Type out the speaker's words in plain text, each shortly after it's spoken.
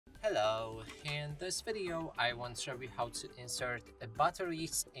Hello, in this video I want to show you how to insert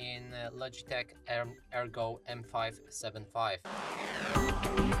batteries in Logitech Ergo M575.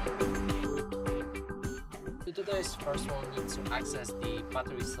 To do this, first we'll need to access the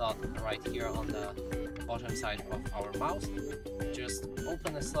battery slot right here on the bottom side of our mouse. Just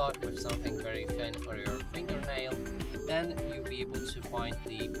open the slot with something very thin for your fingernail, then you'll be able to find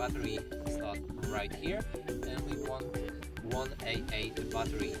the battery slot right here, and we want 1AA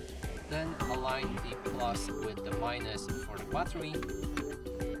battery. Then align the plus with the minus for the battery.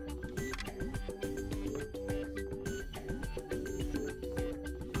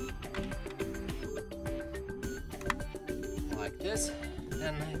 Like this.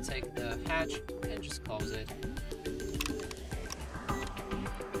 Then take the hatch and just close it.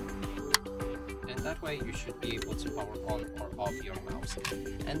 And that way you should be able to power on or off your mouse.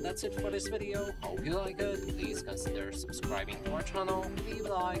 And that's it for this video. Hope you like it. Please consider subscribing to our channel, leave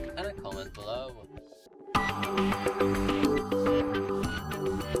a like and a comment below.